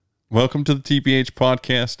Welcome to the TPH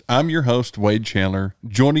podcast. I'm your host, Wade Chandler.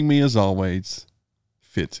 Joining me as always,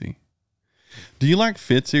 Fitzy. Do you like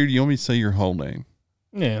Fitzy or do you want me to say your whole name?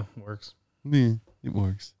 Yeah, works. Yeah, it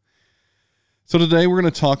works. So today we're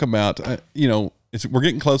going to talk about, we're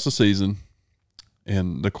getting close to season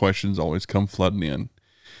and the questions always come flooding in.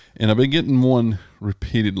 And I've been getting one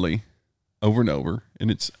repeatedly over and over. And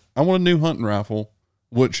it's, I want a new hunting rifle.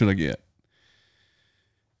 What should I get?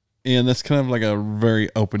 And that's kind of like a very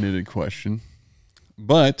open-ended question.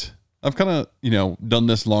 But I've kind of, done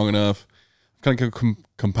this long enough. I've kind of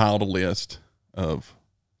compiled a list of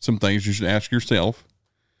some things you should ask yourself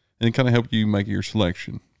and kind of help you make your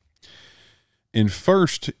selection. And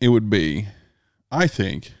first, it would be, I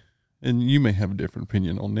think, and you may have a different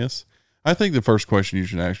opinion on this, I think the first question you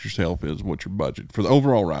should ask yourself is what's your budget for the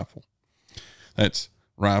overall rifle? That's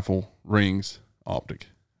rifle, rings, optic,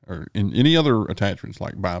 or in any other attachments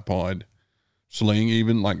like bipod, sling,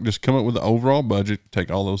 even, like just come up with the overall budget, take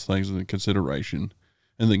all those things into consideration,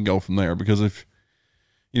 and then go from there. Because if,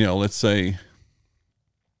 let's say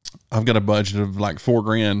I've got a budget of like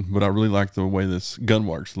 $4,000, but I really like the way this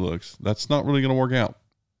Gunworks looks, that's not really going to work out.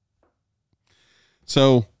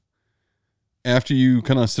 So after you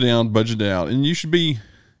kind of sit down, budget it out, and you should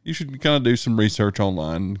kind of do some research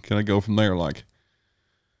online, kind of go from there. Like,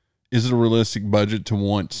 is it a realistic budget to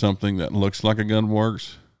want something that looks like a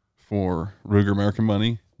Gunworks for Ruger American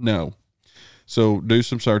money? No. So do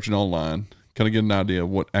some searching online, kind of get an idea of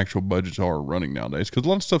what actual budgets are running nowadays. Cause a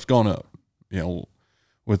lot of stuff's gone up,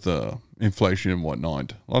 with inflation and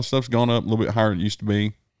whatnot. A lot of stuff's gone up a little bit higher than it used to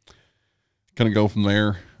be. Kind of go from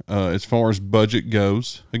there. As far as budget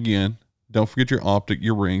goes, again, don't forget your optic,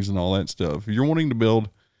 your rings, and all that stuff. If you're wanting to build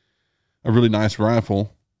a really nice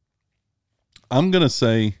rifle, I'm going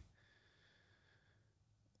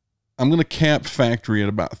to cap factory at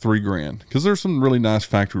about $3,000 because there's some really nice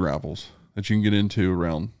factory rifles that you can get into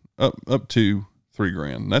around up to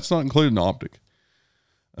 $3,000. That's not including the optic.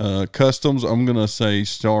 Customs, I'm going to say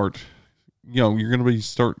start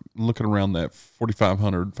looking around that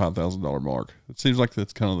 $4,500, $5,000 mark. It seems like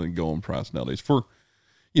that's kind of the going price nowadays for,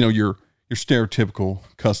 your stereotypical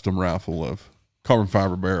custom rifle of carbon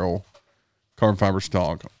fiber barrel, carbon fiber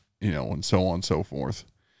stock, and so on and so forth.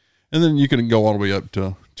 And then you can go all the way up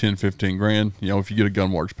to 10, 15 grand. If you get a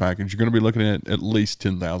Gunworks package, you're going to be looking at least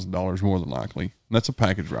 $10,000 more than likely. And that's a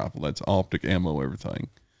package rifle. That's optic, ammo, everything.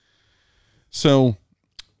 So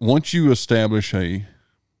once you establish a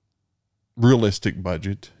realistic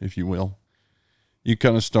budget, if you will, you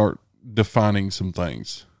kind of start defining some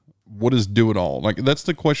things. What is do it all? Like, that's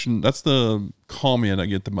the question. That's the comment I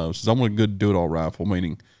get the most is I want a good do it all rifle,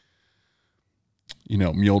 meaning,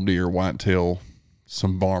 mule deer, whitetail,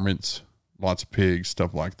 some varmints, lots of pigs,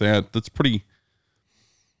 stuff like that. That's pretty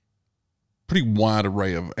wide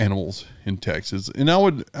array of animals in Texas. And I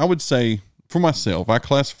would say for myself, I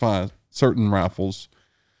classify certain rifles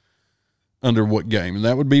under what game. And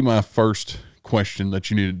that would be my first question that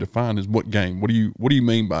you need to define is what game? What do you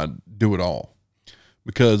mean by do it all?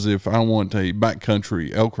 Because if I want a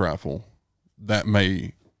backcountry elk rifle, that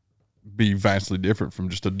may be vastly different from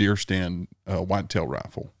just a deer stand whitetail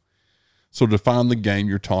rifle. So define the game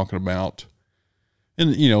you're talking about.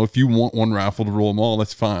 And, if you want one rifle to rule them all,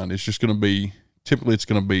 that's fine. It's just going to be, typically it's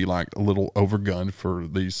going to be like a little overgunned for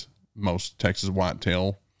these most Texas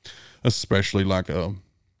whitetail, especially like a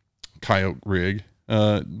coyote rig.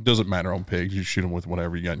 Doesn't matter on pigs. You shoot them with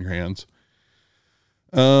whatever you got in your hands.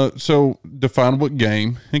 So define what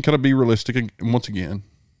game and kind of be realistic. And once again,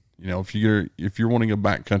 if you're wanting a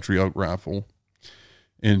backcountry elk rifle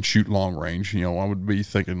and shoot long range, I would be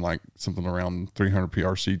thinking like something around 300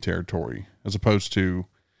 PRC territory as opposed to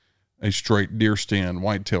a straight deer stand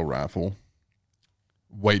whitetail rifle.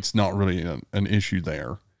 Weight's not really an issue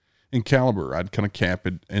there. In caliber, I'd kind of cap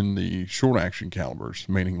it in the short action calibers,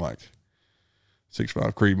 meaning like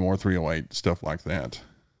 6.5 Creedmoor, 308, stuff like that.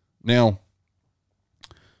 Now,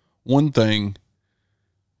 one thing,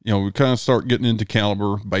 we kind of start getting into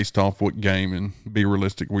caliber based off what game and be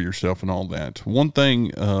realistic with yourself and all that. One thing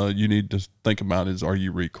you need to think about is, are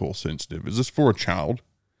you recoil sensitive? Is this for a child?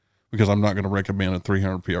 Because I'm not going to recommend a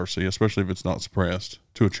 300 PRC, especially if it's not suppressed,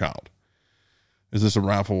 to a child. Is this a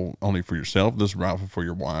rifle only for yourself? This rifle for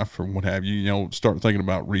your wife or what have you? Start thinking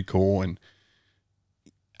about recoil, and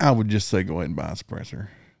I would just say go ahead and buy a suppressor.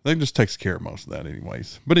 That just takes care of most of that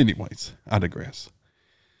anyways. But anyways, I digress.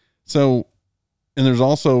 So, and there's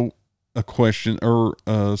also a question or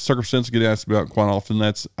a circumstance I get asked about quite often.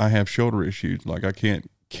 That's, I have shoulder issues. Like I can't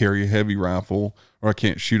carry a heavy rifle or I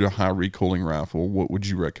can't shoot a high recoiling rifle. What would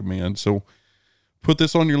you recommend? So put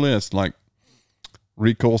this on your list. Like,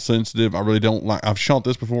 recoil sensitive. I really don't like, I've shot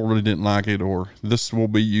this before, really didn't like it, or this will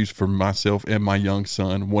be used for myself and my young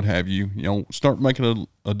son, what have you. You know, start making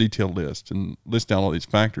a detailed list and list down all these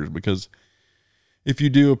factors, because if you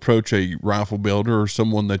do approach a rifle builder or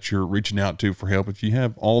someone that you're reaching out to for help, if you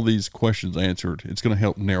have all these questions answered, it's going to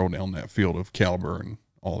help narrow down that field of caliber and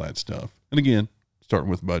all that stuff. And again, starting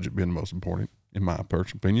with budget being the most important, in my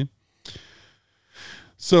personal opinion.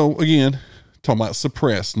 So again, talking about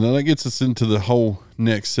suppressed. Now that gets us into the whole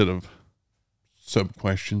next set of sub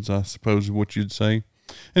questions, I suppose is what you'd say.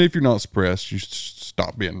 And if you're not suppressed, you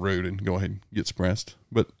stop being rude and go ahead and get suppressed.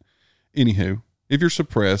 But anywho, if you're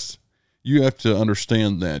suppressed, you have to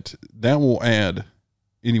understand that will add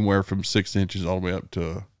anywhere from 6 inches all the way up to,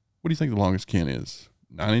 what do you think the longest can is?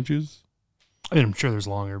 9 inches? I mean, I'm sure there's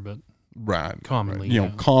longer, but right. Commonly, right. You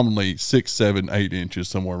know, commonly 6, 7, 8 inches,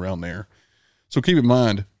 somewhere around there. So keep in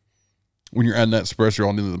mind, when you're adding that suppressor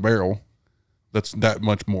on into the barrel, that's that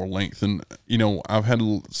much more length. And, you know, I've had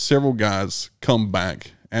several guys come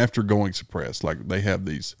back after going suppressed. Like they have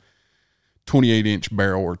these 28-inch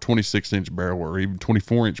barrel or 26-inch barrel or even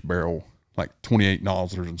 24-inch barrel, like 28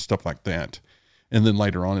 nozzlers and stuff like that. And then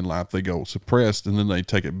later on in life, they go suppressed, and then they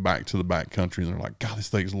take it back to the back country, and they're like, God, this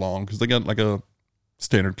thing's long, because they got like a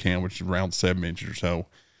standard can, which is around 7 inches or so.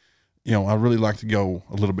 You know, I really like to go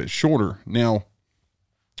a little bit shorter. Now,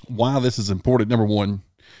 why this is important, number one,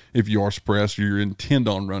 if you are suppressed or you intend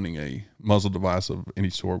on running a muzzle device of any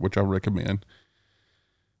sort, which I recommend,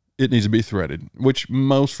 it needs to be threaded, which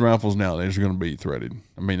most rifles nowadays are going to be threaded.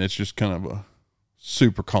 I mean, it's just kind of a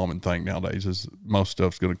super common thing nowadays, is most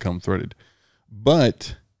stuff's going to come threaded.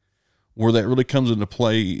 But where that really comes into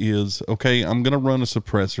play is, okay, I'm going to run a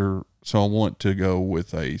suppressor, so I want to go with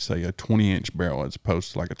say a 20-inch barrel as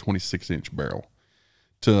opposed to like a 26-inch barrel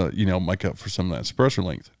to, you know, make up for some of that suppressor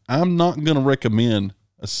length. I'm not going to recommend,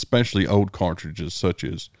 especially old cartridges such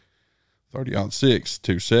as 30-06,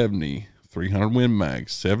 270, 300 Win Mag,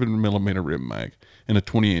 7mm Rim Mag, and a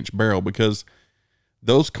 20-inch barrel, because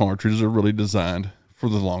those cartridges are really designed for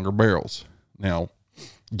the longer barrels. Now,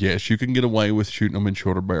 yes, you can get away with shooting them in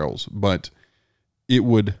shorter barrels, but it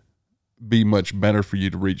would be much better for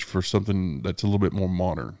you to reach for something that's a little bit more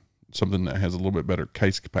modern, something that has a little bit better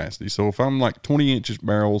case capacity. So if I'm like 20-inch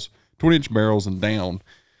barrels and down,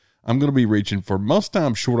 I'm going to be reaching for most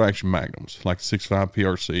times short action magnums, like 6.5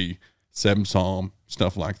 PRC, 7 SAUM,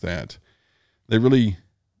 stuff like that. They really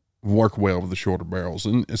work well with the shorter barrels,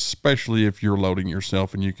 and especially if you're loading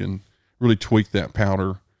yourself and you can really tweak that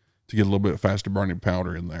powder to get a little bit faster burning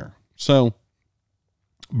powder in there. So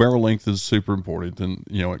barrel length is super important, and,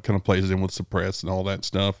 you know, it kind of plays in with suppress and all that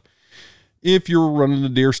stuff. If you're running a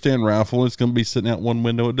deer stand rifle, it's going to be sitting out one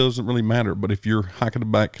window. It doesn't really matter. But if you're hiking the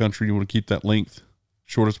back country, you want to keep that length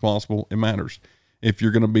short as possible, it matters. If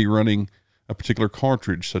you're going to be running a particular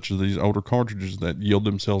cartridge, such as these older cartridges that yield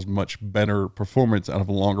themselves much better performance out of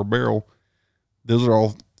a longer barrel, those are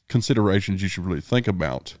all considerations you should really think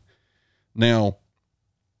about. Now,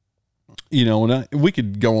 you know, and we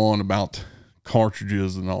could go on about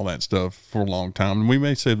cartridges and all that stuff for a long time, and we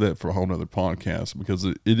may save that for a whole nother podcast, because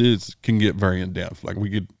it can get very in depth. Like, we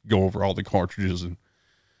could go over all the cartridges and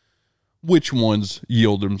which ones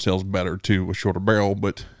yield themselves better to a shorter barrel.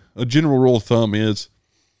 But a general rule of thumb is,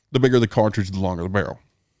 the bigger the cartridge, the longer the barrel.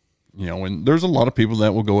 You know, and there's a lot of people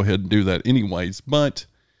that will go ahead and do that anyways. But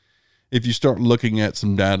if you start looking at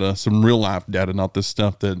some data, some real life data, not this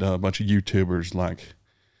stuff that a bunch of YouTubers like,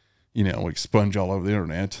 you know, expunge all over the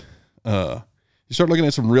internet, you start looking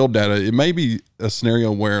at some real data, it may be a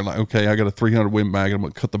scenario where, like, okay, I got a 300 Win Mag, and I'm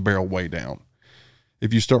going to cut the barrel way down.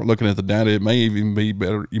 If you start looking at the data, it may even be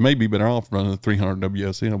better. You may be better off running a 300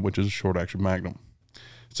 WSM, which is a short action magnum.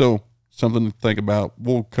 So something to think about.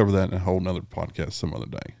 We'll cover that in a whole nother podcast some other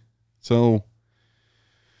day. So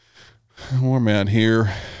where am I at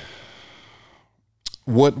here?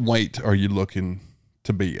 What weight are you looking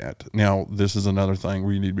to be at? Now, this is another thing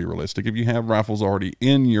where you need to be realistic. If you have rifles already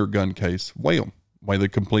in your gun case, weigh them. Weigh the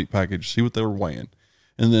complete package, see what they were weighing,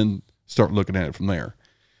 and then start looking at it from there.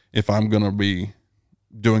 If I'm going to be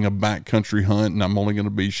doing a backcountry hunt and I'm only going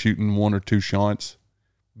to be shooting 1 or 2 shots,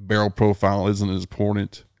 barrel profile isn't as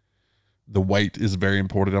important. The weight is very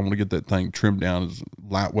important. I want to get that thing trimmed down as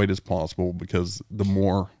lightweight as possible, because the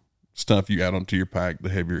more stuff you add onto your pack, the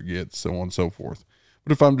heavier it gets, so on and so forth.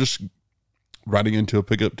 But if I'm just riding into a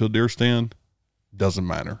pickup to a deer stand, doesn't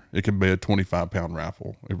matter. It can be a 25-pound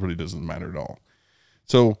rifle. It really doesn't matter at all.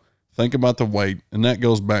 So think about the weight, and that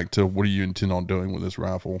goes back to what do you intend on doing with this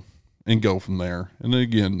rifle, and go from there. And then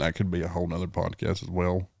again, that could be a whole nother podcast as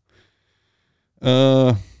well.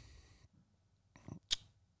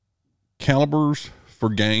 Calibers for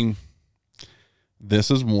game.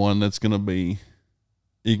 This is one that's going to be,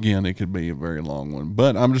 again, it could be a very long one,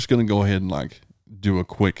 but I'm just going to go ahead and like do a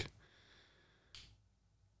quickly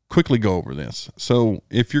go over this. So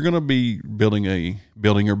if you're going to be building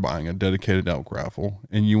or buying a dedicated elk rifle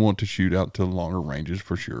and you want to shoot out to longer ranges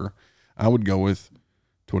for sure, I would go with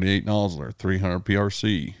 28 Nosler, 300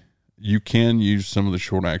 PRC. You can use some of the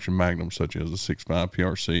short action magnums such as a 6.5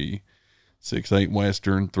 PRC, 6.8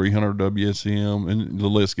 Western, 300 WSM, and the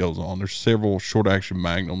list goes on. There's several short action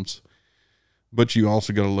magnums, but you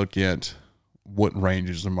also got to look at what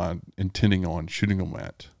ranges am I intending on shooting them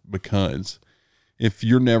at, because if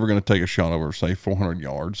you're never going to take a shot over, say, 400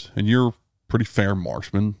 yards, and you're a pretty fair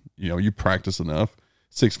marksman, you know, you practice enough,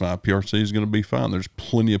 6.5 PRC is going to be fine. There's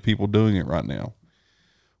plenty of people doing it right now.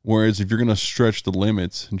 Whereas if you're going to stretch the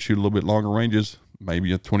limits and shoot a little bit longer ranges,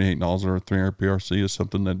 maybe a 28 nozzle or a 300 PRC is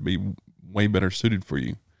something that'd be way better suited for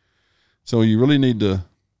you. So you really need to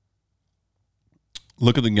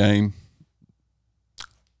look at the game.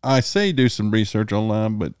 I say do some research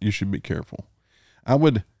online, but you should be careful. I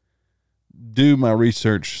would do my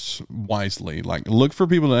research wisely. Like, look for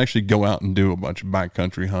people that actually go out and do a bunch of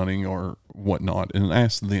backcountry hunting or whatnot and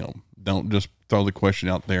ask them. Don't just throw the question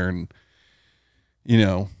out there and, you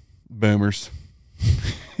know, boomers.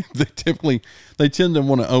 they tend to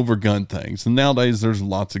want to overgun things. And nowadays there's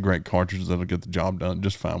lots of great cartridges that'll get the job done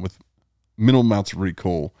just fine with minimal amounts of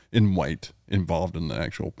recoil and weight involved in the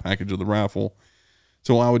actual package of the rifle.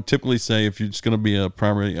 So I would typically say if you're just going to be a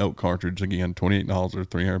primary elk cartridge, again, 28 or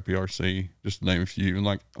 300 PRC, just to name a few, and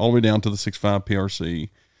like all the way down to the 6.5 PRC,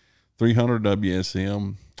 300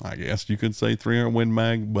 WSM, I guess you could say 300 Win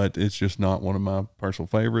Mag, but it's just not one of my personal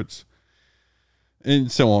favorites.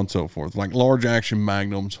 And so on and so forth. Like large action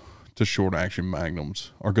magnums to short action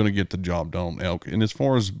magnums are going to get the job done on elk. And as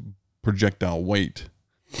far as projectile weight,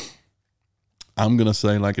 I'm going to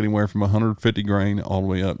say like anywhere from 150 grain all the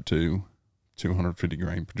way up to 250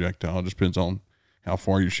 grain projectile. It just depends on how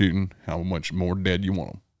far you're shooting, how much more dead you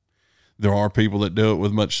want them. There are people that do it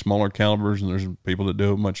with much smaller calibers, and there's people that do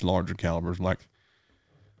it with much larger calibers. Like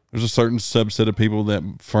there's a certain subset of people that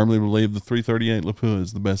firmly believe the 338 Lapua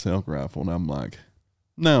is the best elk rifle. And I'm like,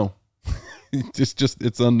 no,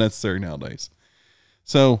 it's unnecessary nowadays.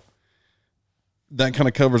 So that kind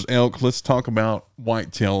of covers elk. Let's talk about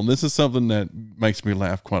whitetail. And this is something that makes me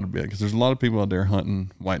laugh quite a bit because there's a lot of people out there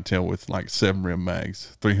hunting whitetail with like 7 rim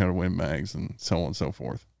mags, 300 Win Mags, and so on and so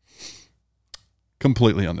forth.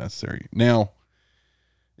 Completely unnecessary. Now,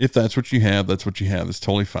 if that's what you have, that's what you have. It's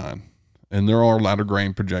totally fine. And there are lighter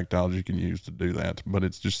grain projectiles you can use to do that, but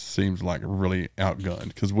it just seems like really outgunned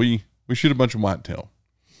because we shoot a bunch of whitetail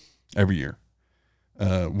every year.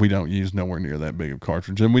 We don't use nowhere near that big of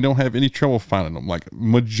cartridge, and we don't have any trouble finding them. Like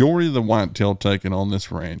majority of the whitetail taken on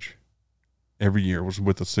this range every year was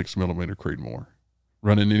with a 6mm Creedmoor,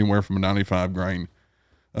 running anywhere from a 95 grain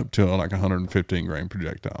up to like 115 grain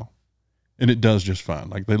projectile. And it does just fine.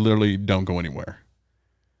 Like they literally don't go anywhere.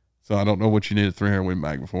 So I don't know what you need a 300 Win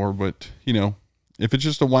Mag for, but you know, if it's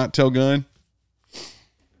just a whitetail gun,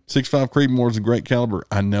 6.5 Creedmoor is a great caliber.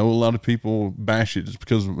 I know a lot of people bash it just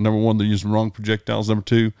because, number one, they're using wrong projectiles. Number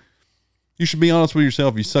two, you should be honest with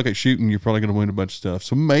yourself. If you suck at shooting, you're probably going to win a bunch of stuff.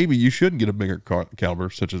 So maybe you should get a bigger caliber,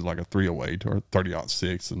 such as like a 308 or a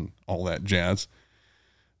 30-06 and all that jazz.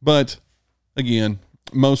 But again,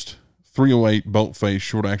 most 308 bolt face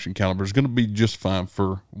short action caliber is going to be just fine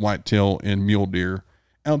for whitetail and mule deer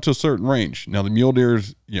out to a certain range. Now the mule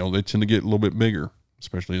deers, you know, they tend to get a little bit bigger,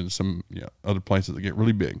 especially in some other places that get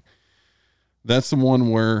really big. That's the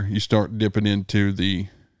one where you start dipping into the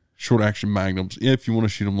short action magnums if you want to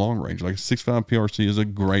shoot them long range. Like a 6.5 PRC is a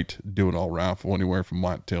great do-it-all rifle anywhere from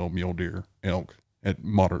whitetail, mule deer, elk at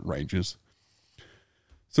moderate ranges.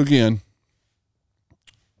 So again,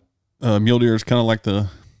 mule deer is kind of like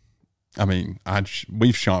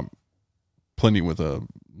we've shot plenty with a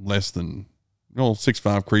less than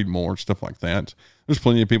 6.5 Creedmoor, stuff like that. There's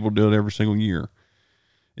plenty of people who do it every single year.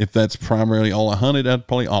 If that's primarily all I hunted, I'd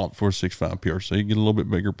probably opt for a 6.5 PRC, get a little bit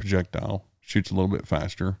bigger projectile, shoots a little bit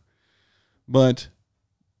faster. But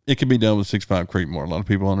it can be done with 6.5 Creedmoor. A lot of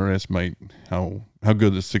people underestimate how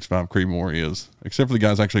good this 6.5 Creedmoor is, except for the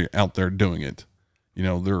guys actually out there doing it. You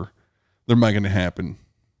know, they're making it happen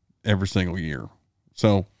every single year.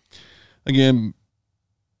 So again,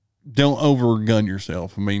 don't overgun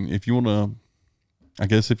yourself. I mean, if you want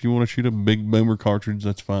to shoot a big boomer cartridge,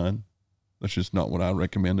 that's fine. That's just not what I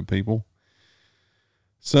recommend to people.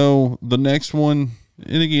 So the next one,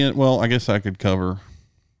 and again, well, I guess I could cover,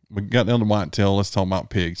 we got down to whitetail. Let's talk about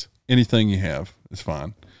pigs. Anything you have is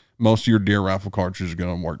fine. Most of your deer rifle cartridges are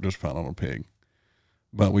going to work just fine on a pig,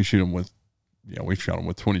 but we shoot them with, we've shot them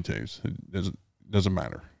with 22s. Doesn't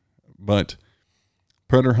matter. But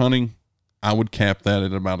predator hunting, I would cap that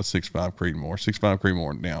at about a 6.5 Creedmoor, 6.5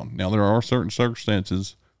 Creedmoor and down. Now, there are certain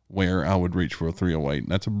circumstances where I would reach for a 308,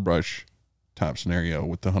 and that's a brush type scenario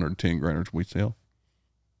with the 110 grainers we sell.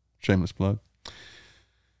 Shameless plug.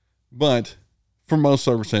 But for most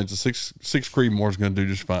circumstances, six Creedmoor is going to do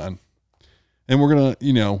just fine. And we're going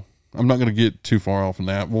to, I'm not going to get too far off on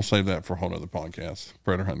that. We'll save that for a whole other podcast.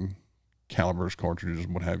 Predator hunting, calibers, cartridges,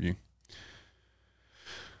 what have you.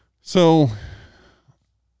 So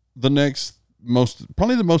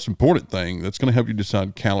probably the most important thing that's going to help you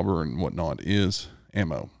decide caliber and whatnot is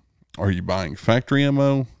ammo. Are you buying factory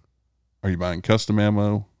ammo? Are you buying custom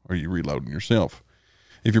ammo? Are you reloading yourself?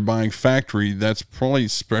 If you're buying factory, that's probably,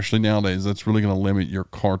 especially nowadays, that's really going to limit your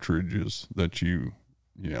cartridges that you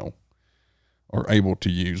are able to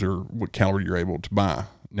use or what caliber you're able to buy.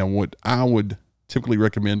 Now, what I would typically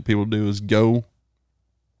recommend people do is go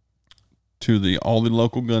to all the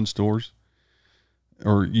local gun stores,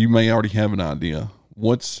 or you may already have an idea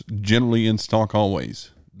what's generally in stock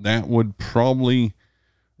always. That would probably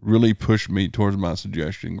really push me towards my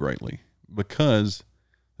suggestion greatly, because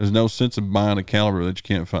there's no sense of buying a caliber that you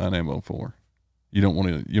can't find ammo for. You don't want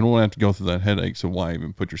to have to go through that headache. So why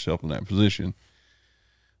even put yourself in that position?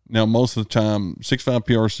 Now, most of the time, 6.5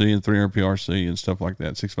 PRC and 300 PRC and stuff like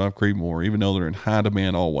that, 6.5 Creedmoor, even though they're in high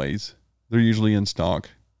demand always, they're usually in stock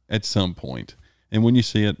at some point. And when you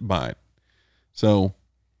see it, buy it. So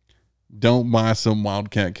don't buy some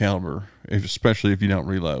Wildcat caliber, especially if you don't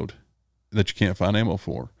reload, that you can't find ammo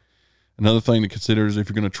for. Another thing to consider is if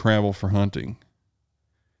you're going to travel for hunting,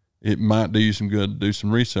 it might do you some good to do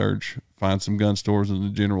some research, find some gun stores in the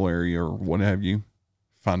general area or what have you,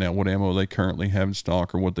 find out what ammo they currently have in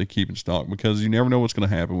stock or what they keep in stock, because you never know what's going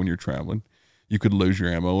to happen when you're traveling. You could lose your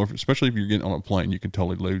ammo, or especially if you're getting on a plane, you could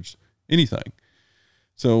totally lose anything.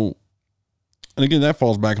 So, and again, that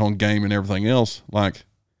falls back on game and everything else. Like,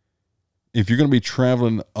 if you're going to be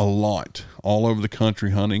traveling a lot all over the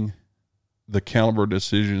country hunting, the caliber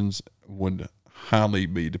decisions would highly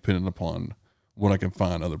be dependent upon what I can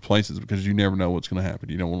find other places, because you never know what's going to happen.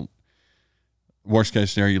 You don't want, worst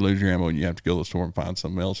case scenario, you lose your ammo and you have to go to the store and find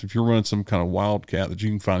something else. If you're running some kind of Wildcat that you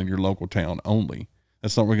can find in your local town only,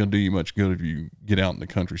 that's not really going to do you much good if you get out in the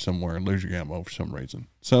country somewhere and lose your ammo for some reason.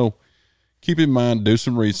 So keep in mind, do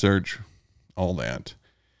some research, all that.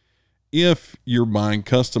 If you're buying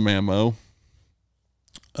custom ammo,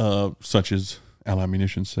 such as Ally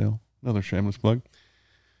Munitions Sale, another shameless plug,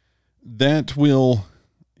 that will,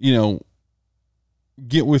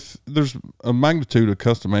 there's a magnitude of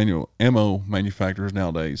custom ammo manufacturers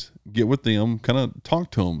nowadays. Get with them, kind of talk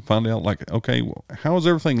to them, find out like, okay, well, how is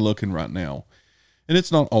everything looking right now? And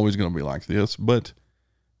it's not always going to be like this, but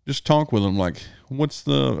just talk with them. Like, what's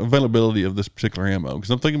the availability of this particular ammo? Because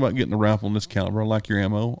I'm thinking about getting a rifle in this caliber. I like your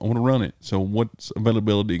ammo. I want to run it. So what's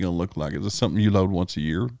availability going to look like? Is this something you load once a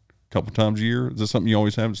year, a couple times a year? Is this something you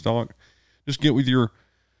always have in stock? Just get with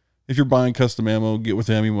if you're buying custom ammo, get with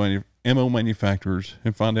ammo manufacturers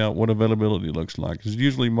and find out what availability looks like. Because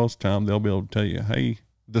usually most of the time they'll be able to tell you, hey,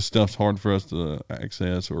 this stuff's hard for us to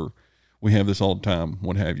access, or we have this all the time,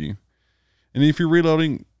 what have you. And if you're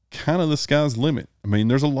reloading, kind of the sky's the limit. I mean,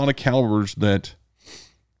 there's a lot of calibers that,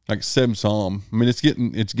 like 7 Psalm, I mean,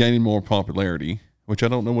 it's gaining more popularity, which I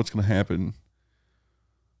don't know what's going to happen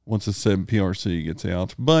once the 7 PRC gets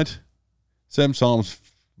out, but 7 Psalm's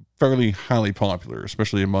fairly highly popular,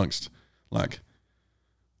 especially amongst like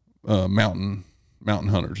mountain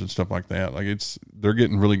hunters and stuff like that. Like, they're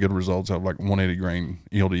getting really good results out of like 180 grain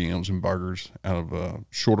ELDMs and burgers out of a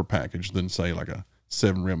shorter package than say like a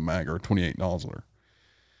 7 rim mag or a 28 nozzler.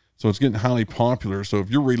 So it's getting highly popular. So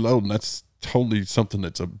if you're reloading, that's totally something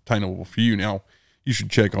that's obtainable for you. Now, you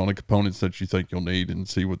should check on the components that you think you'll need and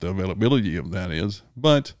see what the availability of that is.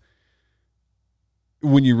 But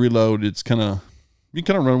when you reload, you kind of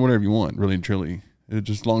run whatever you want, really and truly.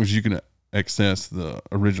 Just as long as you can access the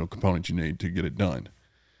original components you need to get it done.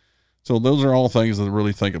 So those are all things that I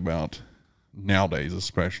really think about nowadays,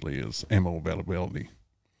 especially, is ammo availability.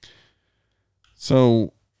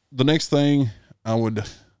 So the next thing I would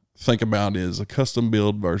think about is a custom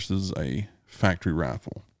build versus a factory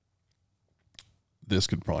rifle. This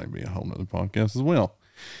could probably be a whole nother podcast as well.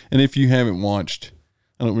 And if you haven't watched,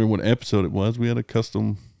 I don't remember what episode it was, we had a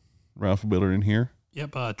custom rifle builder in here.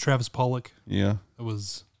 Yep, Travis Pollock. Yeah.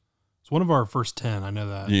 It's one of our first 10, I know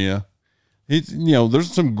that. Yeah. It's,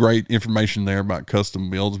 there's some great information there about custom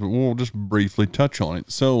builds, but we'll just briefly touch on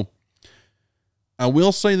it. So I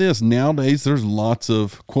will say this, nowadays there's lots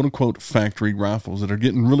of quote unquote factory rifles that are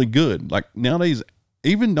getting really good. Like nowadays,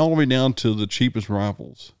 even all the way down to the cheapest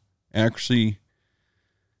rifles, accuracy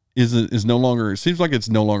is no longer, it seems like it's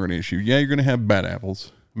no longer an issue. Yeah, you're going to have bad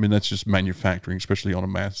apples. I mean, that's just manufacturing, especially on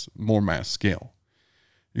a more mass scale.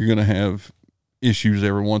 You're going to have issues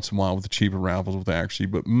every once in a while with the cheaper rifles with accuracy,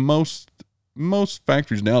 but most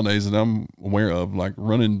factories nowadays that I'm aware of, like,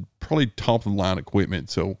 running probably top of the line equipment.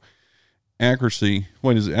 So accuracy,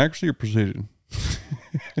 wait, is it accuracy or precision?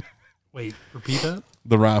 Wait, repeat that?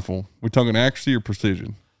 The rifle. We're talking accuracy or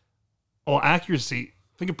precision? Oh, accuracy.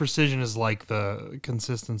 Think of precision as like the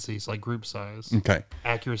consistency, it's like group size. Okay.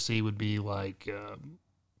 Accuracy would be like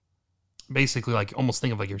basically like almost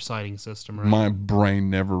think of like your sighting system, right? My brain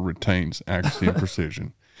never retains accuracy and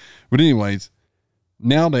precision. But anyways,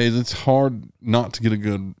 nowadays it's hard not to get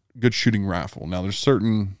a good shooting rifle. Now there's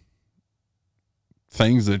certain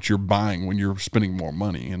things that you're buying when you're spending more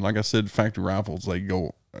money. And like I said, factory rifles, they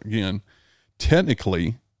go, again,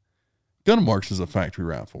 technically, Gunmarks is a factory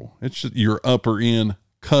rifle. It's just your upper end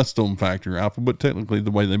custom factory rifle, but technically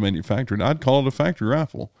the way they manufacture it, I'd call it a factory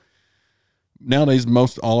rifle. Nowadays,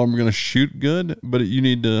 most all of them are going to shoot good, but you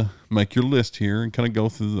need to make your list here and kind of go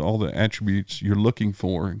through all the attributes you're looking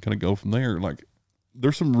for and kind of go from there. Like,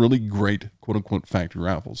 there's some really great quote unquote factory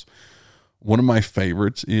rifles. One of my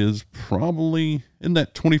favorites is probably in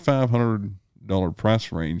that $2,500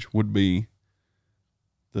 price range would be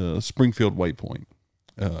the Springfield Waypoint.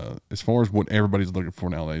 As far as what everybody's looking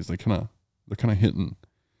for nowadays, they're kind of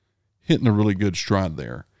hitting a really good stride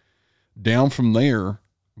there. Down from there,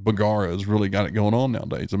 Bagara's really got it going on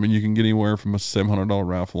nowadays. I mean, you can get anywhere from a $700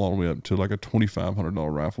 rifle all the way up to like a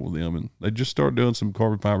 $2,500 rifle with them, and they just started doing some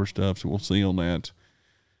carbon fiber stuff, so we'll see on that.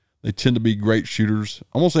 They tend to be great shooters.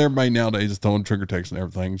 Almost everybody nowadays is throwing trigger techs and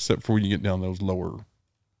everything, except for you get down those lower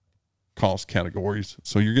cost categories.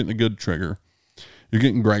 So you're getting a good trigger. You're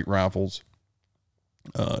getting great rifles.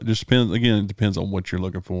 It just depends. Again, it depends on what you're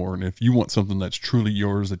looking for. And if you want something that's truly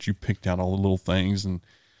yours, that you picked out all the little things and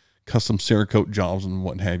custom Cerakote jobs and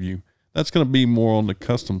what have you, that's going to be more on the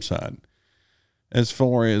custom side. As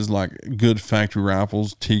far as like good factory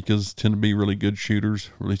rifles, Tikas tend to be really good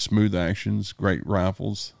shooters, really smooth actions, great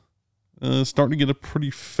rifles. Starting to get a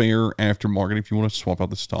pretty fair aftermarket if you want to swap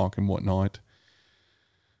out the stock and whatnot.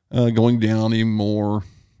 Going down even more,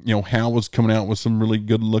 Howe was coming out with some really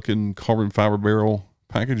good looking carbon fiber barrel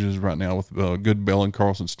packages right now with good Bell and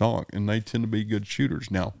Carlson stock, and they tend to be good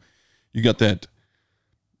shooters. Now, you got that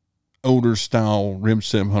older style Rim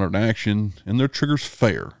 700 action, and their trigger's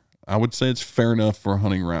fair. I would say it's fair enough for a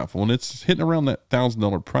hunting rifle, and it's hitting around that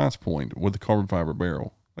 $1,000 price point with the carbon fiber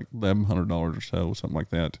barrel, like $1,100 or so, something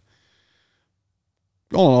like that.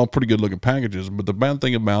 All in all, pretty good looking packages. But the bad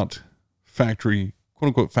thing about factory, quote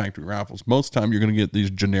unquote, factory rifles, most of the time you're going to get these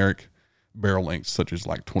generic barrel lengths, such as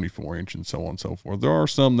like 24 inch and so on and so forth. There are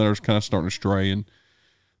some that are kind of starting to stray, and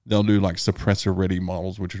they'll do like suppressor ready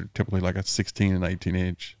models, which are typically like a 16 and 18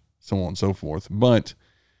 inch, so on and so forth. But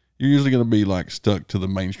you're usually going to be like stuck to the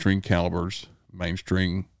mainstream calibers,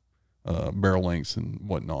 mainstream barrel lengths and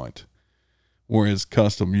whatnot. Whereas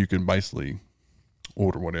custom, you can basically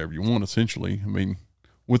order whatever you want, essentially. I mean,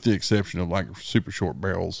 with the exception of like super short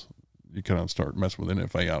barrels, you kind of start messing with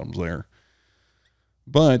NFA items there.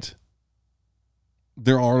 But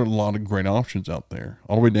there are a lot of great options out there,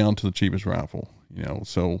 all the way down to the cheapest rifle,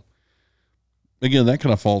 So again, that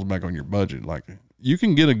kind of falls back on your budget. Like, you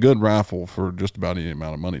can get a good rifle for just about any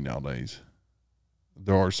amount of money nowadays.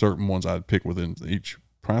 There are certain ones I'd pick within each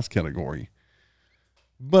price category.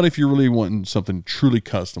 But if you're really wanting something truly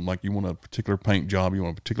custom, like you want a particular paint job, you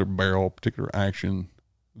want a particular barrel, particular action,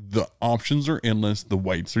 the options are endless. The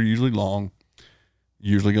weights are usually long,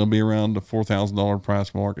 usually going to be around the $4,000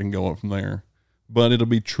 price mark and go up from there. But it'll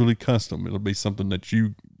be truly custom. It'll be something that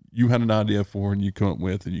you had an idea for and you come up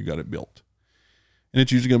with and you got it built. And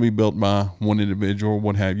it's usually going to be built by one individual or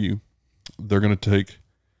what have you. They're going to take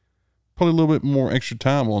probably a little bit more extra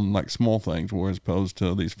time on like small things, whereas opposed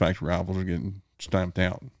to these factory rifles are getting stamped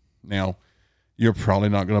out. Now, you're probably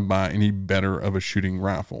not going to buy any better of a shooting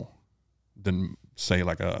rifle than, say,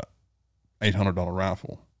 like a $800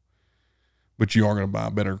 rifle. But you are going to buy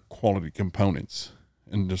better quality components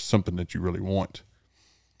and just something that you really want.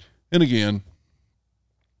 And again,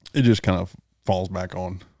 it just kind of falls back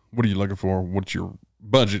on what are you looking for? What's your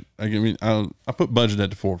budget? I mean, I put budget at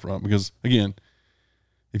the forefront because, again,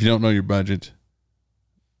 if you don't know your budget,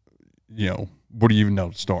 where do you even know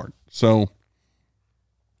to start? So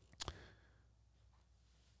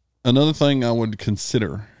another thing I would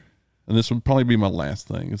consider, and this would probably be my last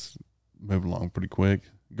thing, is moving along pretty quick.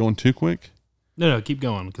 Going too quick? No, keep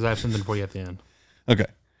going because I have something for you at the end. Okay.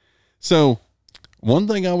 So one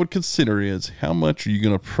thing I would consider is how much are you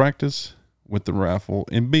going to practice with the rifle,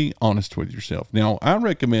 and be honest with yourself. Now, I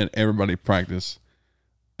recommend everybody practice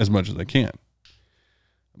as much as they can.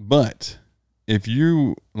 But if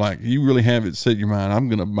you really have it set in your mind, I'm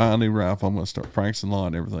going to buy a new rifle, I'm going to start practicing a lot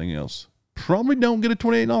and everything else, probably don't get a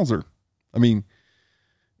 28 Nauser. I mean,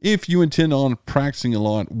 if you intend on practicing a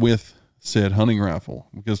lot with said hunting rifle,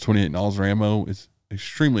 because 28 Nauser ammo is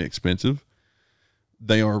extremely expensive.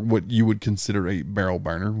 They are what you would consider a barrel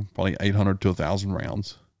burner, probably 800 to 1,000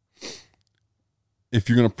 rounds. If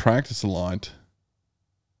you're going to practice a lot,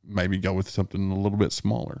 maybe go with something a little bit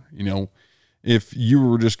smaller. You know, if you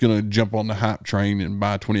were just going to jump on the hype train and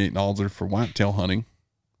buy 28 Nauser for whitetail hunting,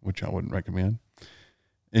 which I wouldn't recommend,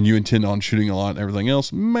 and you intend on shooting a lot and everything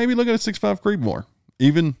else, maybe look at a 6.5 Creedmoor,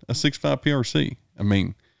 even a 6.5 PRC. I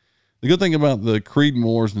mean, the good thing about the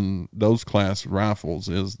Creedmoors and those class rifles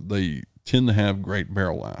is they tend to have great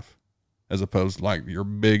barrel life, as opposed to like your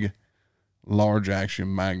big, large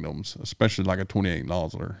action magnums, especially like a 28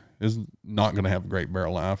 Nosler, is not going to have great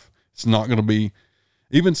barrel life. It's not going to be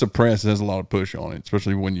even suppressed. It has a lot of push on it,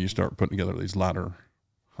 especially when you start putting together these lighter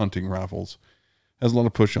hunting rifles. It has a lot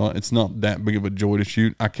of push on it. It's not that big of a joy to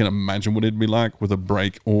shoot. I can't imagine what it'd be like with a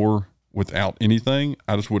break or without anything.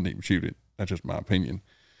 I just wouldn't even shoot it. That's just my opinion.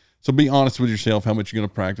 So be honest with yourself, how much you're going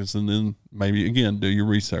to practice, and then maybe, again, do your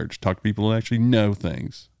research. Talk to people that actually know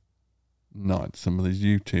things, not some of these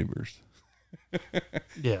YouTubers.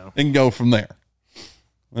 Yeah. And go from there.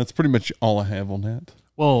 That's pretty much all I have on that.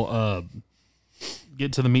 Well,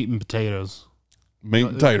 get to the meat and potatoes. Meat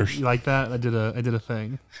and taters. You like that? I did a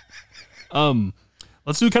thing.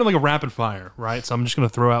 Let's do kind of like a rapid fire, right? So I'm just going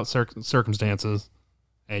to throw out circumstances,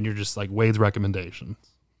 and you're just like Wade's recommendations.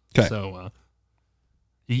 Okay. So,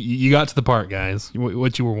 you got to the part, guys.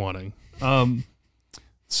 What you were wanting.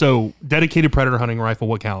 So dedicated predator hunting rifle.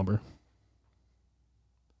 What caliber?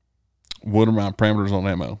 What are my parameters on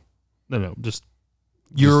ammo? No. Just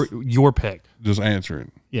your pick. Just answer it.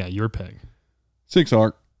 Yeah, your pick. 6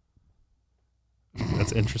 ARC.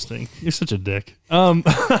 That's interesting. You're such a dick. 6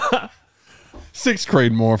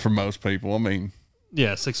 Creedmoor for most people. I mean,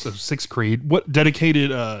 yeah, six Creed. What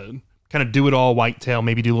dedicated? Kind of do it all whitetail.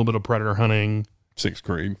 Maybe do a little bit of predator hunting. 6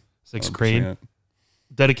 Creed. 6 Creed.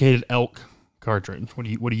 Dedicated elk cartridge. What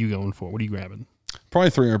are you going for? What are you grabbing? Probably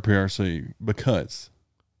 3 PRC, because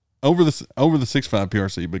over the 6.5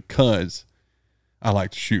 PRC, because I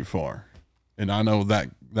like to shoot far, and I know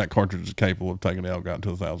that cartridge is capable of taking the elk out to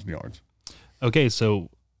 1,000 yards. Okay, so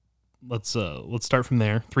let's start from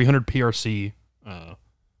there. 300 PRC,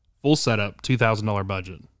 full setup, $2,000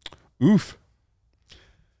 budget. Oof.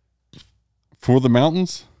 For the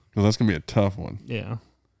mountains, because that's gonna be a tough one. Yeah.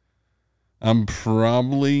 I'm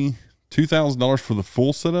probably $2,000 for the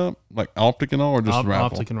full setup, like optic and all, or just rifle?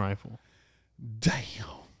 Optic and rifle. Damn.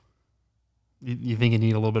 You think you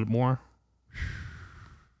need a little bit more?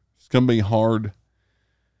 It's gonna be hard.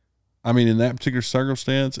 I mean, in that particular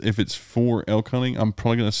circumstance, if it's for elk hunting, I'm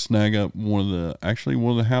probably gonna snag up one of the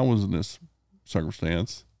Howas in this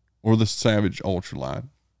circumstance, or the Savage Ultralight.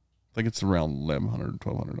 I think it's around $1,100,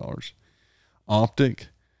 $1,200. Optic,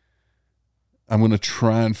 I'm going to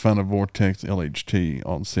try and find a Vortex LHT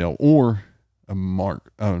on sale, or a not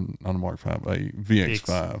a Mark 5, a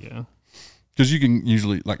VX5. Yeah. Because you can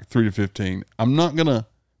usually, like 3 to 15. I'm not going to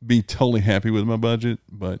be totally happy with my budget,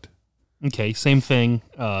 but. Okay, same thing.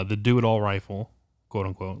 The do it all rifle, quote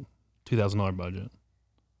unquote, $2,000 budget.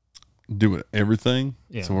 Do it everything?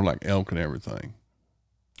 Yeah. So we're like elk and everything.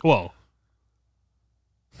 Well,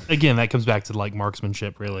 again, that comes back to like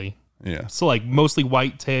marksmanship, really. Yeah. So like mostly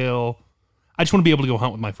whitetail. I just want to be able to go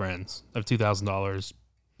hunt with my friends. I have $2,000.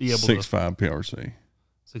 Be able 6.5 PRC.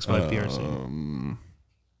 6.5 PRC.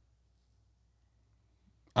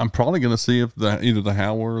 I'm probably going to see if either the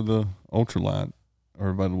Howa or the Ultralight are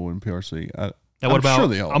available in PRC. Now, what about? Sure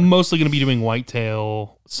they are. I'm mostly going to be doing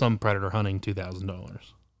whitetail, some predator hunting. $2,000.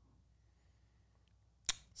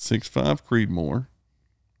 6.5 Creedmoor.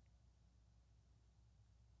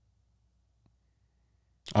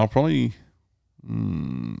 I'll probably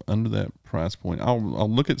under that price point. I'll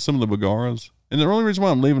look at some of the Bagaras, and the only reason why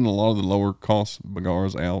I'm leaving a lot of the lower cost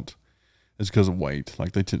Bagaras out is because of weight.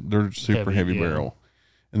 Like they're super heavy barrel,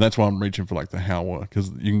 and that's why I'm reaching for like the Howa, because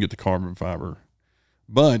you can get the carbon fiber.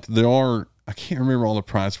 But I can't remember all the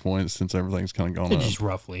price points since everything's kind of gone up. Just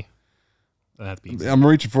roughly. I'm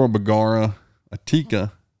reaching for a Bagara, a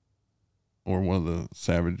Tika, or one of the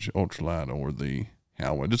Savage Ultralight, or the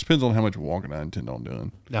Howa. It just depends on how much walking I intend on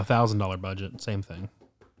doing. Now, $1,000 budget, same thing.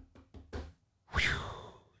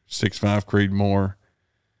 6.5 Creedmoor.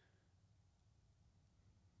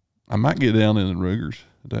 I might get down in the Rugers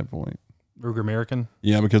at that point. Ruger American?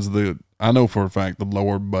 Yeah, because I know for a fact the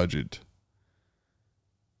lower budget,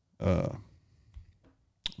 the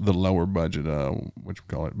the lower budget, what you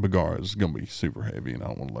call it, Bagara is going to be super heavy, and I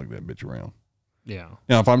don't want to lug that bitch around. Yeah.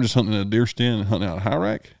 Now, if I'm just hunting in a deer stand and hunting out a high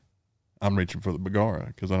rack, I'm reaching for the Bagara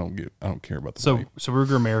because I don't care about the weight. So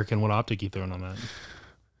Ruger American, what optic you throwing on that?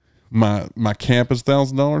 My cap is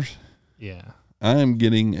 $1,000. Yeah. I am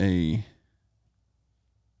getting a.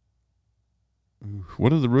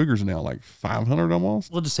 What are the Rugers now? Like 500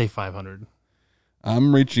 almost? We'll just say 500.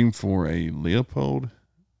 I'm reaching for a Leopold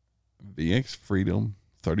VX Freedom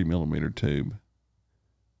 30 millimeter tube.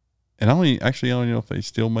 And I don't know if they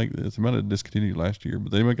still make this. They might have discontinued last year,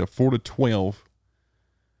 but they make a 4-12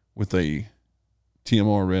 with a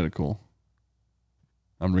TMR reticle.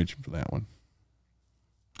 I'm reaching for that one.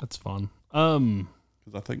 That's fun.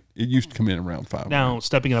 Because I think it used to come in around 500. Now,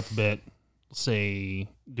 stepping it up a bit, say,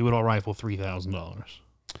 do it all rifle, $3,000.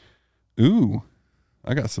 Ooh,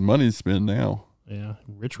 I got some money to spend now. Yeah,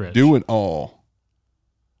 rich. Do it all.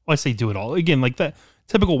 Well, I say do it all. Again, like that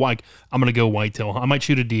typical, like, I'm going to go whitetail. I might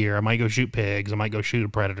shoot a deer. I might go shoot pigs. I might go shoot a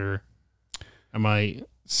predator. I might.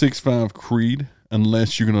 6.5 Creed,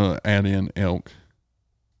 unless you're going to add in elk,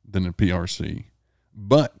 then a PRC.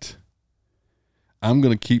 But I'm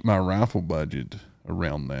going to keep my rifle budget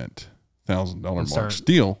around that $1,000 mark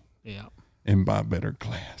still. Yeah. And buy better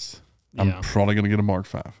glass. Yeah. I'm probably going to get a Mark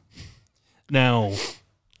V. Now,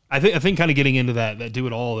 I think kind of getting into that do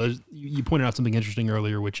it all. You pointed out something interesting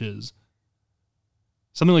earlier, which is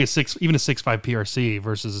something like even a 6.5 PRC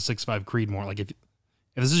versus a 6.5 Creedmoor. Like if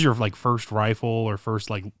this is your like first rifle or first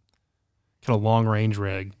like kind of long range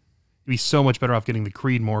rig, you'd be so much better off getting the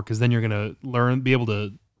Creedmoor because then you're going to be able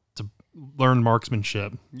to learn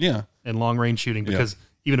marksmanship. Yeah. And long range shooting because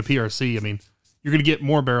even a PRC, I mean, you're going to get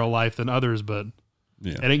more barrel life than others, but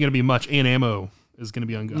it ain't going to be much, and ammo is going to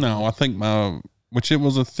be on gun. No, I think which it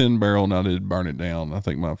was a thin barrel, and I did burn it down. I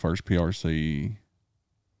think my first PRC,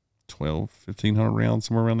 1,500 rounds,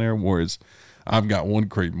 somewhere around there, whereas I've got one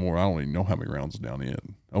Creedmoor. I don't even know how many rounds down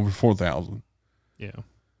in. Over 4,000. Yeah.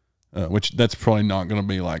 Which that's probably not going to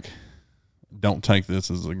be like, don't take this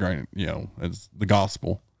as a great, as the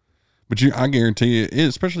gospel. But I guarantee you,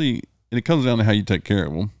 especially, and it comes down to how you take care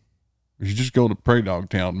of them. If you just go to Prairie Dog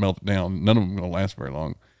Town, melt it down, none of them are going to last very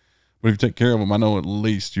long. But if you take care of them, I know at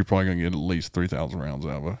least you're probably going to get at least 3,000 rounds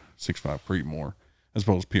out of a 6.5 Creedmoor. As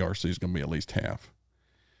opposed to PRC is going to be at least half.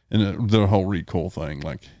 And the whole recoil thing,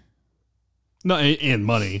 like. No, and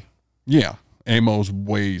money. Yeah. Ammo's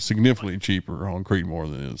way significantly cheaper on Creedmoor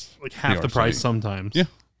than it is. Like half PRC. The price sometimes. Yeah.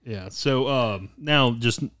 Yeah. So now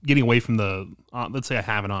just getting away from let's say I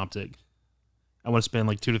have an optic. I want to spend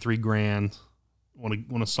like $2,000 to $3,000.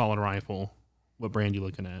 Want a solid rifle. What brand you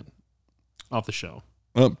looking at? Off the shelf.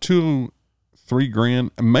 Up to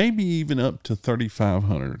 $3,000, maybe even up to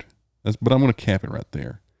 3,500. But I'm going to cap it right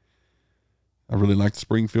there. I really like the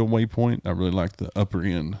Springfield Waypoint. I really like the upper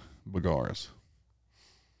end Bagaras.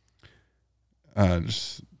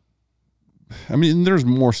 There's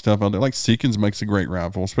more stuff out there. Like Seekins makes a great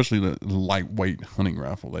rifle, especially the lightweight hunting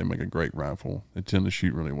rifle. They make a great rifle. They tend to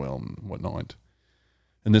shoot really well and whatnot.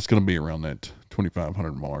 And it's going to be around that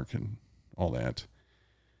 2,500 mark and all that.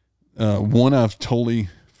 One I've totally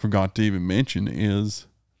forgot to even mention is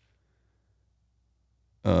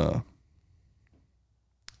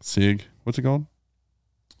SIG. What's it called?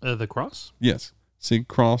 The Cross? Yes. SIG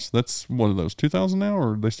Cross. That's one of those. 2,000 now,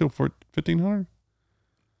 or are they still for 1,500?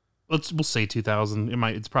 We'll say 2,000.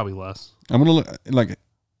 It's probably less. I'm going to look, like,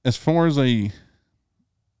 as far as a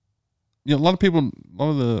lot of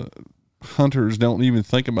the hunters don't even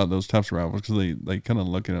think about those types of rifles because they kind of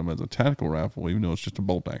look at them as a tactical rifle, even though it's just a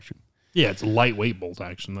bolt action. Yeah, it's a lightweight bolt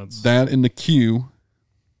action. That's that in the Q,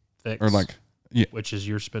 fix, or like which is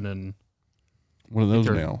you're spending. What are those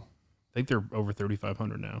now? I think they're over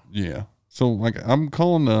 3,500 now. Yeah, so like I'm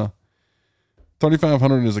calling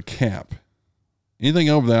 3,500 as a cap. Anything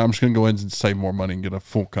over that, I'm just gonna go ahead and save more money and get a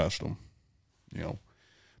full custom.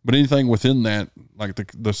 But anything within that, like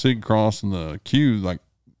the SIG Cross and the Q, like.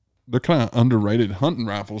 They're kind of underrated hunting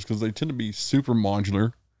rifles because they tend to be super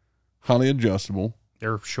modular, highly adjustable.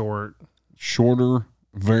 They're shorter,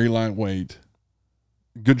 very lightweight,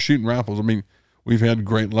 good shooting rifles. I mean, we've had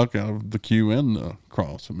great luck out of the Q and the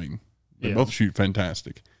Cross. I mean, they both shoot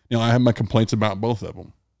fantastic. I have my complaints about both of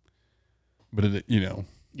them, but I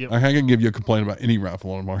can give you a complaint about any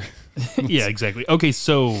rifle on the market. Yeah, exactly. Okay,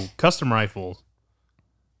 so custom rifles.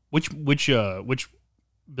 Which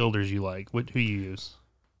builders you like? Who you use?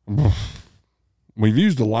 We've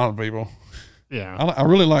used a lot of people. Yeah. I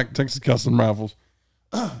really like Texas Custom Rifles.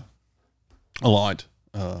 A lot.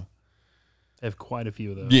 They have quite a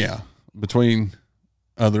few of those. Yeah. Between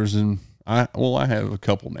others and I have a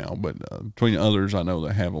couple now, but between others, I know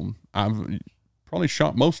they have them. I've probably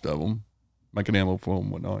shot most of them, making ammo for them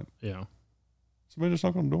and whatnot. Yeah. Somebody just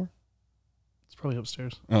knocked on the door? It's probably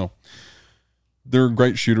upstairs. Oh. They're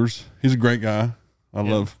great shooters. He's a great guy. I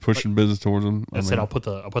love pushing business towards him. I said I'll put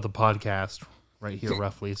the podcast right here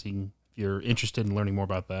roughly, so if you're interested in learning more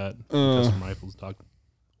about that, custom rifles,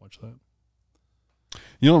 watch that.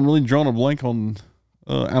 I'm really drawing a blank on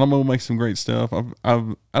Alamo makes some great stuff.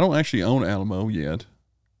 I don't actually own Alamo yet.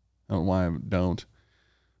 I don't know why I don't,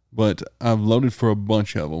 but I've loaded for a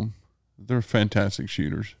bunch of them. They're fantastic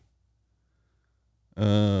shooters.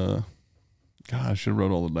 God, I should have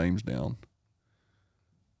wrote all the names down.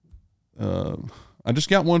 I just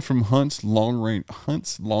got one from Hunt's Long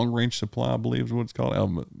Range Supply, I believe is what it's called, out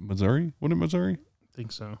of Missouri. Wasn't it Missouri? I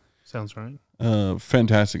think so. Sounds right.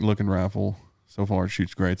 Fantastic looking rifle. So far, it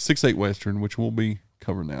shoots great. 6.8 Western, which we'll be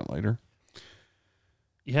covering that later.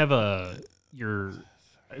 You have your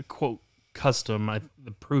quote custom.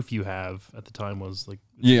 The proof you have at the time was like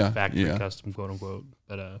factory custom, quote unquote.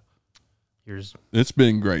 But yours, it's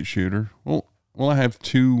been a great shooter. Well, I have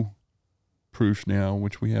 2 proofs now,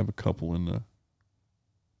 which we have a couple in the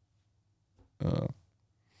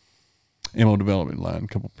ammo development line. A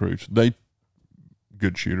couple proofs. They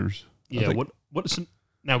good shooters. Yeah. What's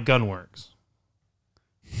now Gunworks?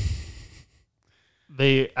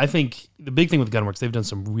 I think the big thing with Gunworks, they've done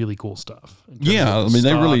some really cool stuff. Yeah, I mean,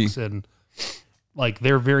 they really, and like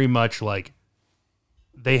they're very much like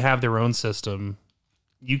they have their own system.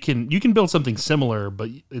 You can build something similar, but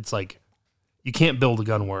it's like you can't build a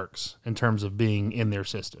Gunworks in terms of being in their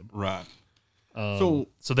system. Right. So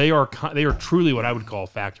they are truly what I would call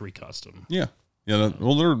factory custom. Yeah. Yeah.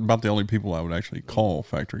 They're about the only people I would actually call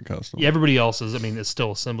factory custom. Yeah. Everybody else is. I mean, it's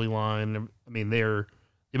still assembly line. I mean, the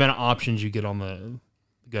amount of options you get on the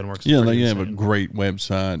Gunworks. Yeah, they have a great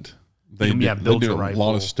website. They do a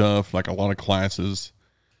lot of stuff, like a lot of classes.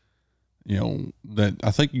 That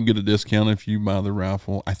I think you can get a discount if you buy the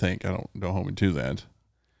rifle. I don't hold me to that,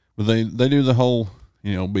 but they do the whole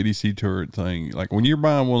BDC turret thing. Like when you're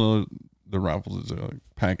buying one of the rifles, it's a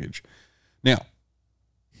package. Now,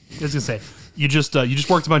 I was gonna say you just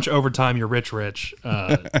worked a bunch of overtime. You're rich.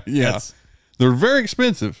 Yeah, they're very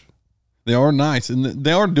expensive. They are nice, and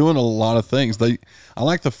they are doing a lot of things. I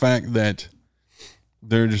like the fact that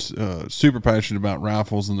they're just super passionate about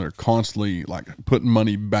rifles, and they're constantly like putting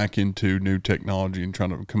money back into new technology and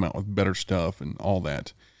trying to come out with better stuff and all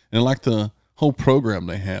that. And I like the whole program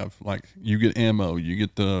they have. Like you get ammo, you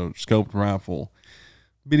get the scoped rifle.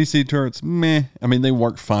 BDC turrets, meh. I mean, they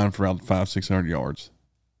work fine for around 500-600 yards,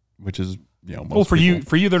 which is most for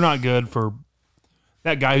you, they're not good for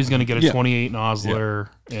that guy who's going to get a 28 Nosler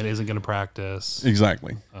and isn't going to practice.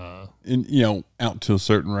 Exactly. And out to a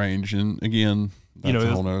certain range. And again, that's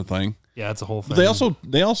a whole other thing. Yeah, that's a whole thing.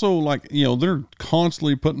 They also like, they're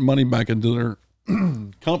constantly putting money back into their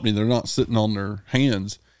company. They're not sitting on their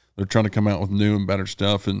hands. They're trying to come out with new and better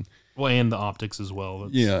stuff. And the optics as well.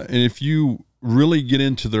 And if you really get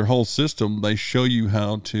into their whole system, they show you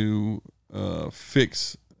how to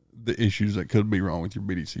fix the issues that could be wrong with your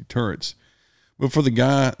BDC turrets. But for the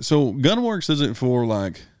guy, so Gunworks isn't for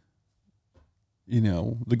like,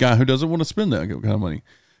 the guy who doesn't want to spend that kind of money.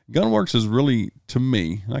 Gunworks is really, to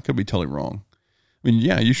me, and I could be totally wrong. I mean,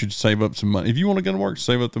 yeah, you should save up some money. If you want a Gunworks,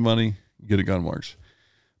 save up the money, get a Gunworks.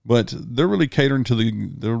 But they're really catering to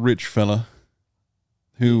the rich fella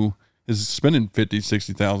who is spending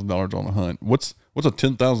 $50,000, $60,000 on a hunt. What's a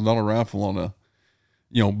 $10,000 rifle on a,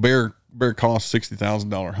 bear cost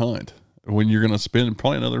 $60,000 hunt? When you're going to spend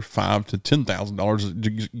probably another $5,000 to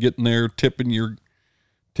 $10,000 getting there, tipping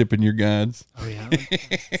your guides. Oh yeah.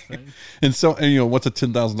 And so, what's a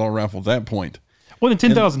 $10,000 rifle at that point? Well,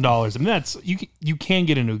 then $10,000. I mean, that's you can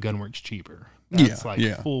get into a Gunworks cheaper. That's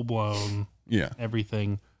full blown. Yeah.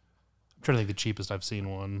 Everything. I'm trying to think the cheapest I've seen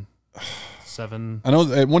one. 7. I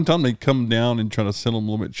know at one time they come down and try to sell them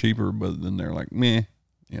a little bit cheaper, but then they're like, meh.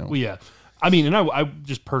 Well, yeah. I mean, and I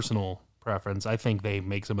just personal preference. I think they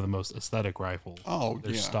make some of the most aesthetic rifles. Oh,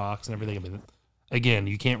 their stocks and everything. I mean, again,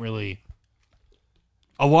 you can't really.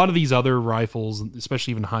 A lot of these other rifles,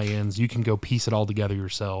 especially even high ends, you can go piece it all together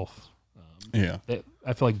yourself. I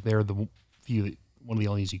feel like they're the one of the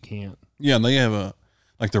only you can't. Yeah, and they have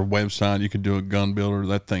their website. You can do a gun builder.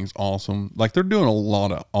 That thing's awesome. Like they're doing a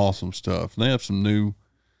lot of awesome stuff. And they have some new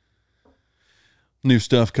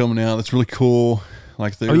stuff coming out that's really cool.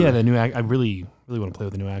 Like the new. I really want to play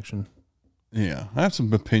with the new action. Yeah, I have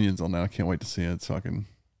some opinions on that. I can't wait to see it so I can,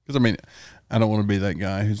 because I mean, I don't want to be that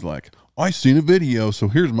guy who's like, I seen a video, so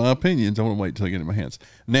here's my opinions. I want to wait till I get it in my hands.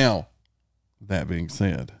 Now, that being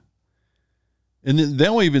said, and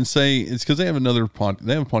they'll even say it's because they have they have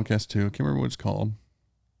a podcast too. I can't remember what it's called.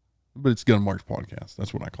 but it's Gunmarks Podcast.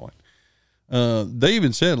 That's what I call it. They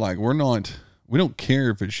even said, like, we don't care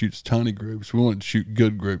if it shoots tiny groups. We want it to shoot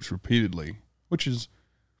good groups repeatedly,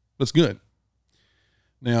 that's good.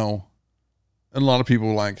 Now, and a lot of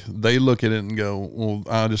people, like, they look at it and go, well,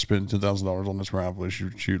 I just spent $10,000 on this rifle. It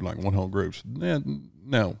should shoot like one whole groups.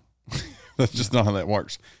 No, that's just not how that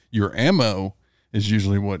works. Your ammo is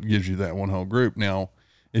usually what gives you that one whole group. Now,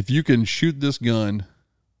 if you can shoot this gun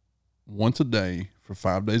once a day for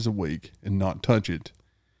 5 days a week and not touch it,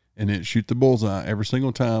 and it shoot the bullseye every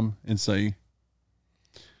single time and say,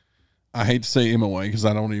 I hate to say MOA because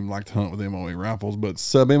I don't even like to hunt with MOA rifles, but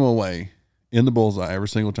sub MOA in the bullseye every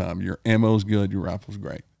single time, your ammo's good, your rifle's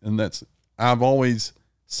great. And I've always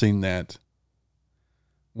seen that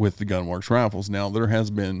with the Gunworks rifles. Now,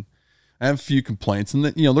 I have a few complaints, and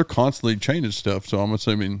that, they're constantly changing stuff. So I'm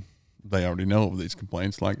assuming they already know of these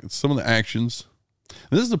complaints. Like some of the actions.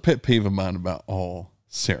 And this is a pet peeve of mine about all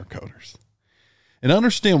Cerakotes. And I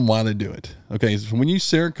understand why they do it. Okay. So when you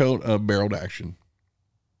Cerakote a barreled action,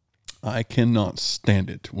 I cannot stand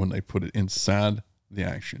it when they put it inside the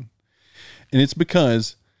action. And it's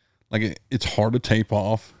because, like, it's hard to tape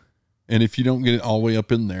off. And if you don't get it all the way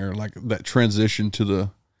up in there, like that transition to the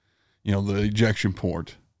ejection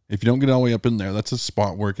port, if you don't get it all the way up in there, that's a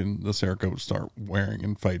spot where the Cerakote start wearing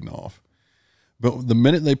and fading off. But the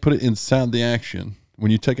minute they put it inside the action,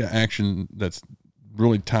 when you take an action that's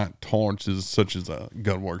really tight tolerances, such as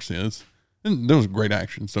Gunworks is, and those are great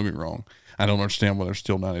actions, don't get me wrong. I don't understand why they're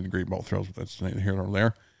still 90-degree bolt throws, but that's neither here nor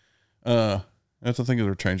there. That's the thing that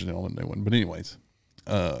they're changing it on the new one. But anyways,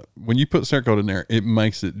 when you put Cerakote in there, it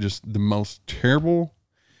makes it just the most terrible.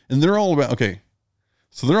 And they're all about,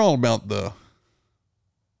 they're all about the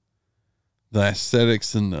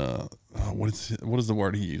aesthetics and what is the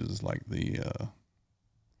word he uses? Like the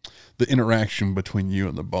interaction between you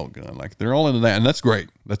and the bolt gun. Like they're all into that, and that's great.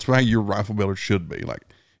 That's how your rifle builder should be. Like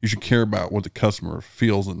you should care about what the customer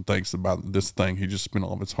feels and thinks about this thing he just spent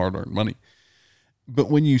all of his hard-earned money. But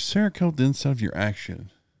when you Cerakote the inside of your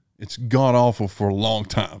action, it's god awful for a long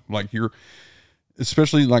time. Like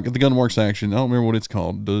especially like the Gunworks action. I don't remember what it's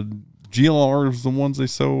called. The GLR is the ones they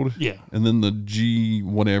sold. Yeah. And then the G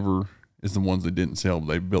whatever is the ones they didn't sell, but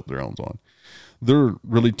they built their own on. They're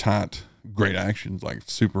really tight, great actions, like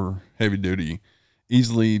super heavy duty,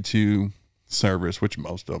 easily to service, which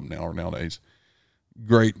most of them now are nowadays.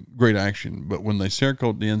 Great action. But when they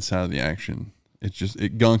Cerakote the inside of the action, it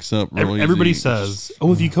gunks up really Everybody easy. says,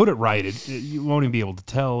 if you coat it right, you won't even be able to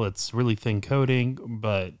tell. It's really thin coating,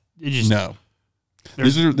 but it just... No.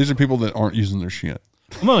 These are people that aren't using their shit.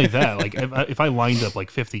 Not only that, like if I lined up like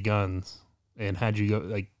 50 guns and had you go,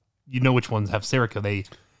 like, which ones have Cerakote,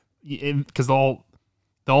 because they'll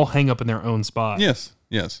all hang up in their own spot. Yes.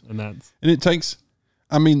 And it takes,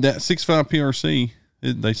 that 6.5 PRC,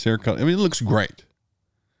 they Cerakote. It looks great.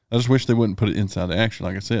 I just wish they wouldn't put it inside the action,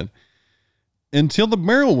 like I said. Until the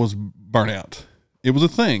barrel was burnt out, it was a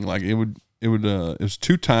thing. Like it was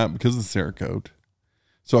too tight because of the Cerakote,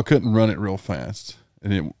 so I couldn't run it real fast,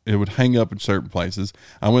 and it would hang up in certain places.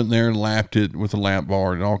 I went in there and lapped it with a lap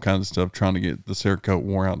bar and all kinds of stuff, trying to get the Cerakote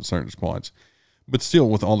wore out in certain spots. But still,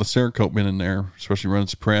 with all the Cerakote being in there, especially running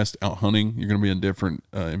suppressed, out hunting, you're going to be in different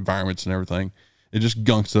environments and everything. It just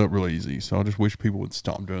gunks up real easy. So I just wish people would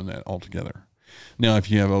stop doing that altogether. Now, if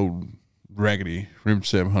you have old raggedy Rim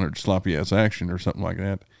 700 sloppy ass action or something like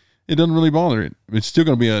that, it doesn't really bother it. It's still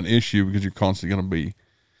going to be an issue because you're constantly going to be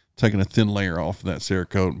taking a thin layer off of that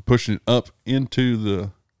Cerakote and pushing it up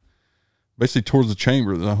into basically towards the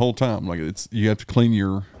chamber the whole time. Like you have to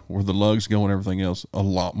clean where the lugs go and everything else a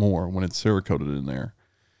lot more when it's Cerakoted in there.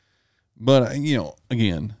 But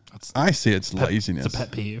again, I say it's laziness. It's a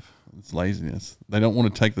pet peeve. It's laziness. They don't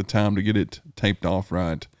want to take the time to get it taped off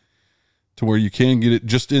right, to where you can get it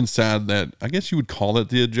just inside that. I guess you would call it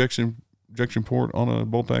the ejection port on a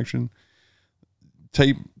bolt action.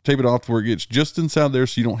 Tape it off to where it gets just inside there,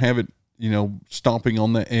 so you don't have it, stomping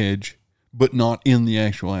on the edge, but not in the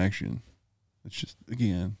actual action. It's just,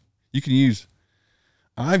 again, you can use.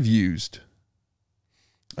 I've used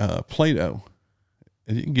Play-Doh.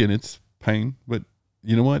 And again, it's pain, but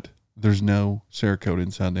you know what? There's no Cerakote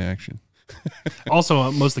inside the action. Also,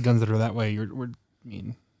 most of the guns that are that way,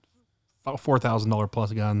 $4,000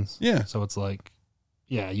 plus guns. Yeah. So it's like,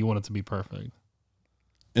 you want it to be perfect.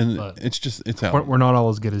 And but it's out. We're not all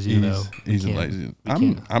as good as you, though. He's lazy.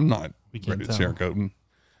 I'm not great at Cerakoting.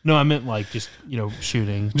 No, I meant like just,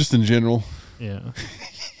 shooting. Just in general. Yeah.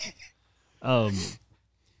 I'm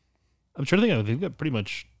trying to think. I think that pretty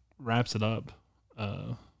much wraps it up.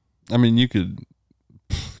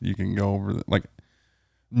 You can go over like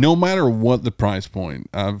no matter what the price point,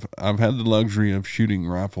 I've had the luxury of shooting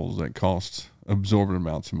rifles that cost absorbent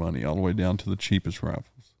amounts of money, all the way down to the cheapest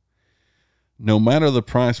rifles. No matter the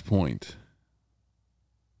price point,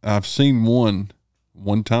 I've seen one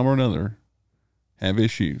time or another have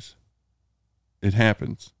issues. It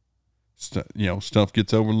happens. Stuff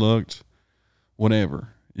gets overlooked,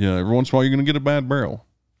 whatever. Yeah, every once in a while you're going to get a bad barrel.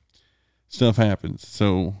 Stuff happens.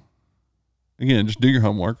 So, again, just do your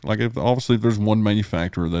homework. Like, if there's one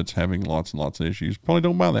manufacturer that's having lots and lots of issues, probably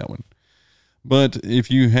don't buy that one. But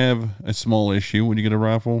if you have a small issue when you get a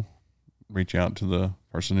rifle, reach out to the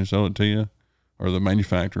person who sold it to you or the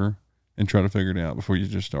manufacturer and try to figure it out before you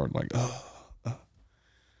just start like,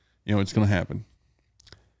 it's going to happen.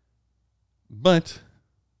 But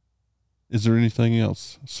is there anything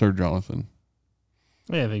else, Sir Jonathan?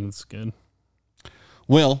 Yeah, I think it's good.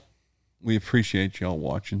 Well, we appreciate y'all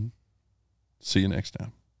watching. See you next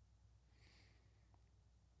time.